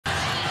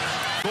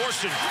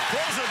Larson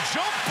throws a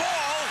jump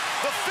ball.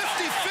 The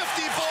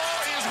 50-50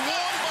 ball is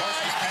won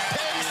by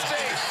Penn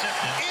State.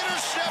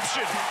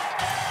 Interception.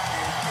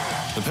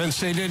 The Penn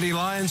State Nittany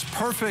Lions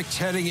perfect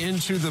heading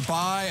into the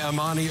bye.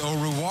 Amani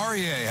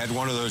Oruwariye had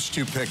one of those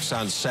 2 picks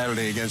on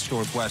Saturday against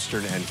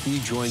Northwestern, and he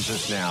joins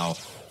us now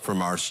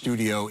from our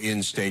studio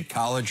in State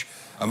College.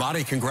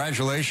 Amani,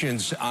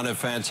 congratulations on a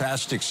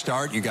fantastic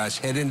start. You guys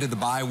head into the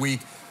bye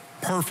week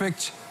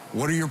perfect.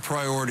 What are your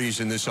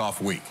priorities in this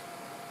off week?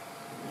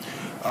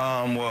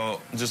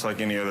 Well, just like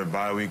any other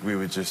bye week, we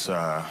would just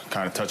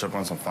kind of touch up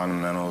on some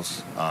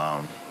fundamentals,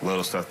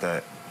 little stuff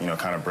that,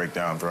 kind of break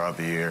down throughout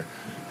the year.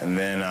 And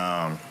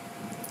then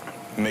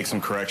make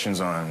some corrections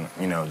on,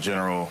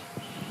 general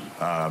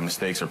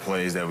mistakes or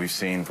plays that we've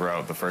seen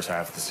throughout the first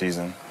half of the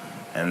season.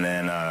 And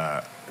then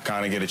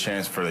kind of get a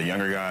chance for the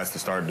younger guys to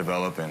start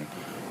developing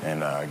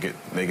and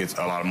they get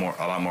a lot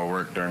more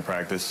work during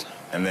practice.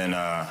 And then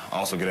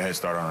also get a head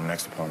start on our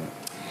next opponent.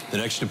 The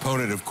next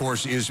opponent, of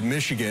course, is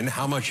Michigan.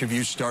 How much have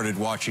you started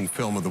watching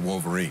film of the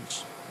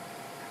Wolverines?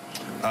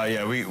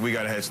 Yeah, we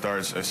got a head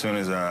start as soon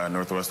as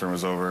Northwestern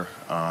was over.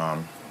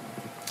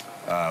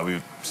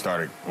 We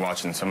started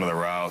watching some of the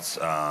routes,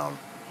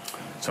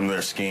 some of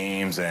their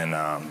schemes, and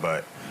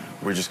but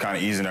we're just kind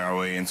of easing our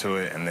way into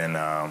it. And then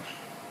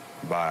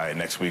by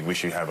next week, we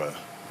should have a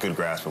good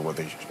grasp of what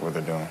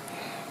they're doing.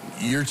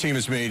 Your team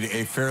has made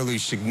a fairly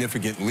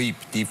significant leap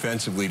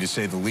defensively, to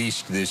say the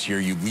least, this year.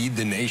 You lead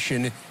the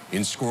nation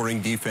in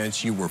scoring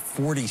defense. You were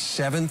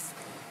 47th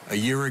a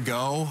year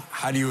ago.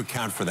 How do you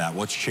account for that?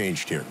 What's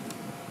changed here?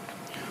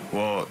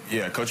 Well,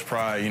 yeah, Coach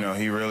Pry,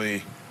 he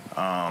really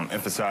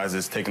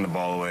emphasizes taking the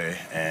ball away,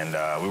 and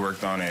we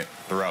worked on it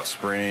throughout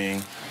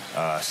spring,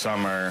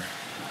 summer,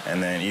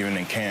 and then even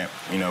in camp.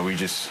 We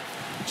just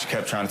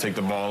kept trying to take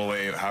the ball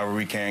away however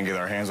we can, get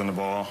our hands on the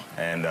ball,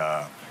 and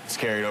it's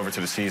carried over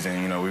to the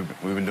season.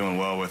 We've been doing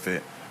well with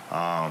it.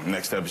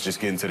 Next step is just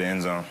getting to the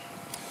end zone.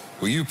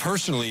 Well, you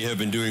personally have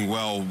been doing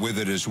well with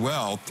it as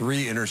well.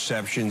 3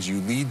 interceptions.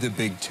 You lead the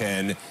Big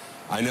Ten.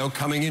 I know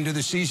coming into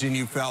the season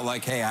you felt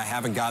like, hey, I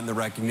haven't gotten the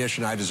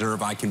recognition I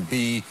deserve. I can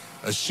be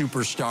a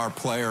superstar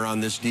player on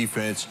this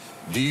defense.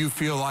 Do you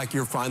feel like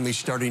you're finally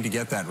starting to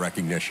get that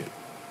recognition?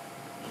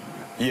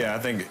 Yeah, I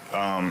think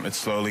it's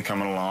slowly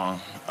coming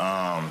along.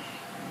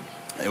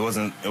 It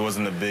wasn't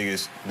the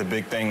biggest. The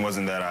big thing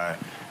wasn't that I,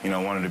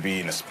 wanted to be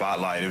in the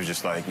spotlight. It was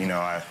just like,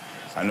 I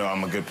know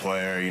I'm a good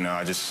player.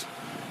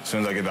 As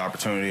soon as I get the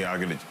opportunity, I'll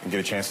get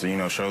a chance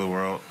to, show the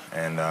world.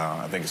 And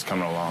I think it's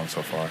coming along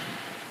so far.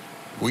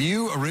 Well,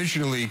 you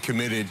originally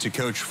committed to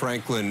Coach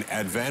Franklin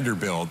at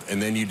Vanderbilt,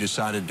 and then you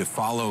decided to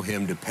follow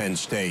him to Penn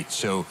State.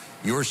 So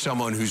you're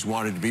someone who's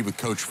wanted to be with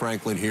Coach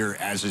Franklin here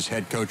as his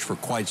head coach for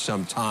quite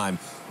some time.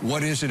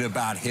 What is it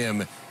about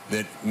him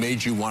that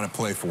made you want to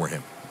play for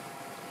him?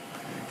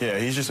 Yeah,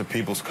 he's just a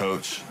people's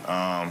coach.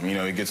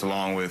 He gets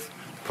along with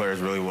players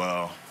really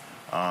well.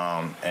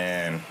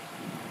 And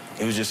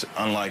it was just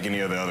unlike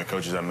any of the other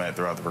coaches I met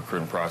throughout the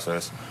recruiting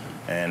process.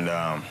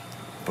 And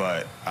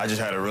but I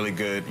just had a really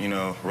good,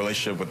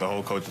 relationship with the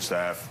whole coaching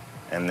staff.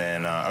 And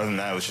then other than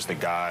that, it was just the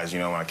guys.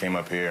 When I came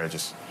up here, I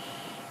just,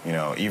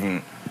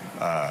 even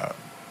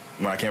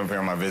when I came up here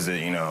on my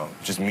visit,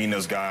 just meeting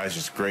those guys,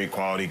 just great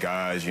quality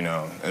guys,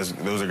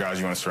 those are guys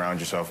you want to surround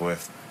yourself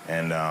with.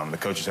 And the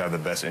coaches have the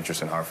best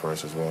interest in heart for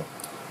us as well.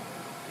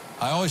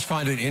 I always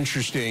find it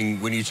interesting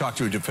when you talk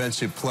to a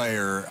defensive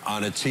player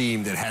on a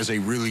team that has a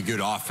really good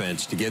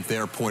offense to get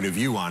their point of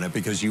view on it,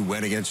 because you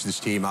went against this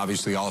team,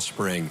 obviously, all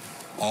spring,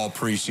 all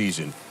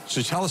preseason.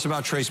 So tell us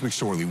about Trace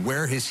McSorley.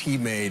 Where has he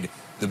made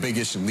the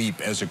biggest leap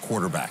as a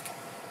quarterback?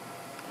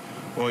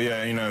 Well,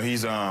 yeah,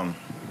 he's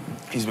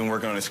been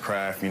working on his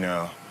craft,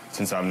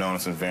 since I've known him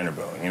since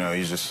Vanderbilt.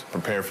 He's just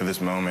prepared for this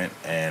moment,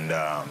 and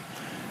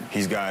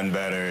he's gotten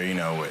better,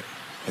 with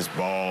his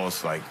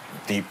balls, like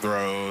deep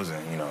throws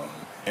and,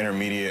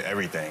 intermediate,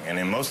 everything. And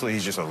then mostly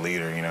he's just a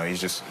leader,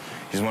 he's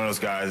one of those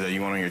guys that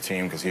you want on your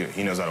team because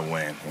he knows how to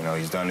win.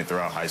 He's done it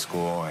throughout high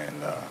school, and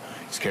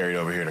he's carried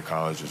over here to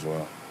college as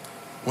well.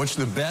 What's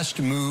the best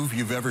move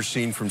you've ever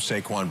seen from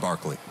Saquon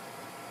Barkley?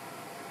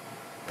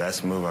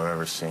 Best move I've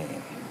ever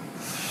seen?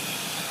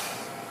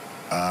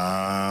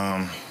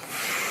 I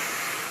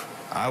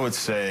would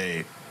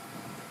say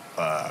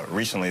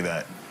recently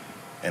that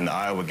in the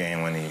Iowa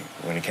game when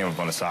he came up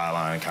on the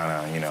sideline and kind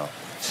of,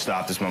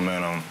 stopped his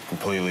momentum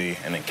completely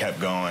and then kept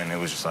going. It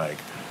was just like,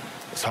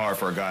 it's hard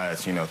for a guy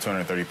that's,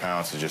 230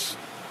 pounds to just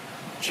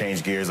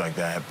change gears like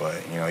that, but,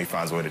 he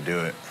finds a way to do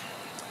it.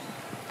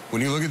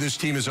 When you look at this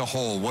team as a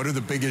whole, what are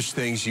the biggest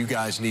things you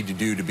guys need to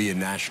do to be a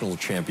national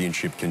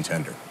championship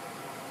contender?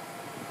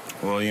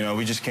 Well,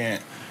 we just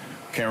can't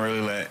really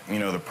let,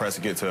 the press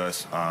get to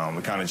us.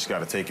 We kind of just got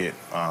to take it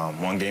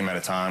one game at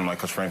a time, like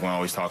Coach Franklin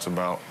always talks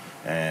about,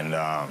 and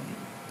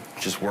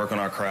just work on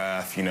our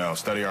craft,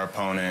 study our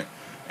opponent,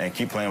 and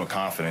keep playing with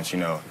confidence.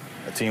 A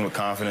team with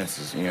confidence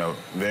is,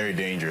 very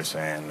dangerous,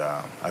 and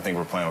I think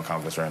we're playing with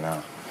confidence right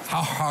now.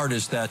 How hard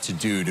is that to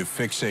do, to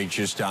fixate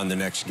just on the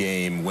next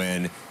game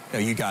when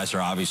you guys are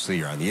obviously,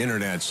 you're on the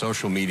internet,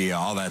 social media,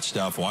 all that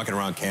stuff, walking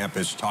around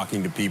campus,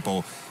 talking to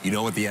people, you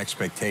know what the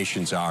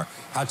expectations are.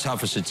 How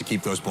tough is it to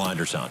keep those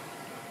blinders on?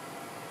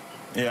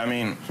 Yeah, I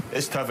mean,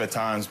 it's tough at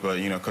times, but,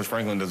 you know, Coach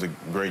Franklin does a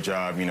great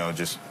job, you know,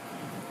 just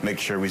making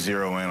sure we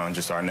zero in on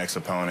just our next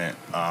opponent.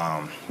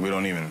 We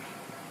don't even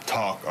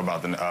talk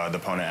about the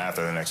opponent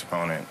after the next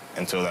opponent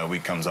until that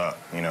week comes up.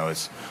 You know,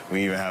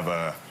 we even have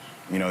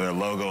their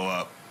logo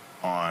up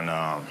on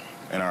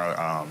in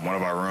our one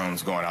of our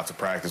rooms going out to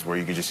practice, where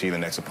you can just see the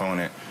next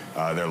opponent,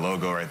 their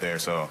logo right there.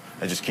 So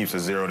it just keeps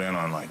us zeroed in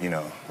on, like, you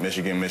know,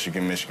 Michigan,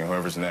 Michigan, Michigan,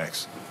 whoever's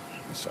next.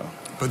 So.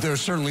 But there are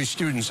certainly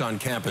students on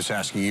campus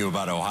asking you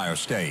about Ohio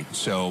State.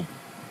 So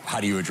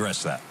how do you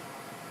address that?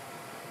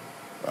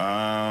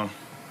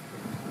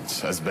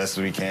 As best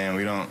as we can.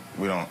 We don't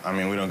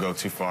go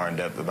too far in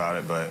depth about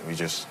it, but we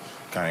just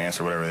kind of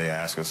answer whatever they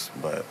ask us.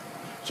 But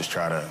just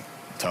try to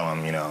tell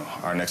them, you know,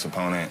 our next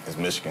opponent is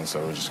Michigan,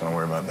 so we're just going to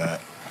worry about that.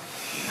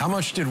 How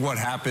much did what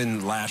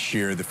happened last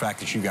year, the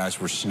fact that you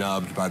guys were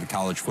snubbed by the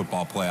College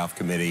Football Playoff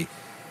Committee,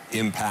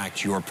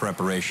 impact your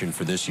preparation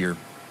for this year?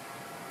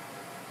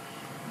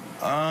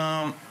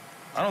 I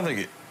don't think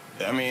it.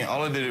 I mean,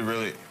 all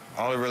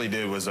it really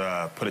did was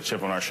put a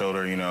chip on our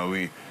shoulder. You know,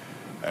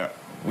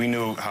 we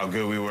knew how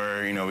good we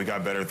were. You know, we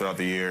got better throughout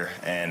the year,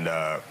 and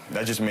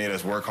that just made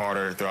us work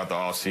harder throughout the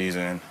off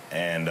season.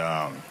 And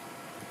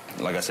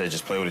like I said,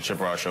 just play with a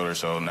chip on our shoulder.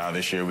 So now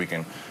this year we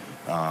can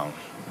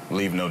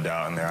leave no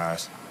doubt in their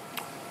eyes.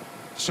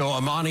 So,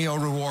 Amani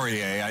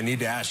Oruwariye, I need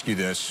to ask you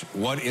this.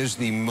 What is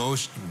the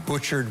most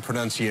butchered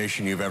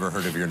pronunciation you've ever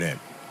heard of your name?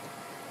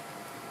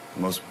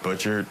 Most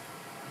butchered?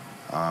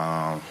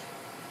 I've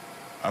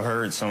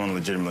heard someone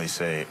legitimately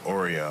say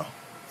Oreo.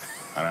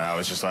 And I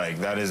was just like,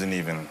 that doesn't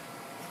even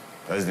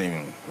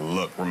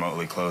look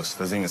remotely close.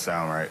 Doesn't even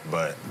sound right.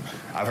 But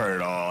I've heard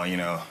it all, you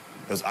know.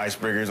 Those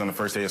icebreakers on the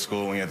first day of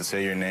school when you have to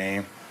say your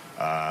name,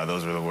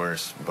 those were the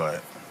worst.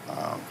 But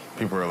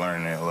people are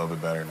learning it a little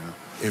bit better now.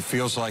 It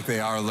feels like they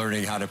are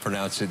learning how to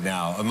pronounce it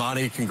now.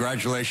 Amani,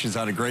 congratulations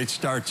on a great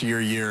start to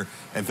your year,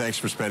 and thanks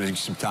for spending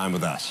some time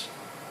with us.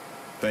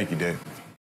 Thank you, Dave.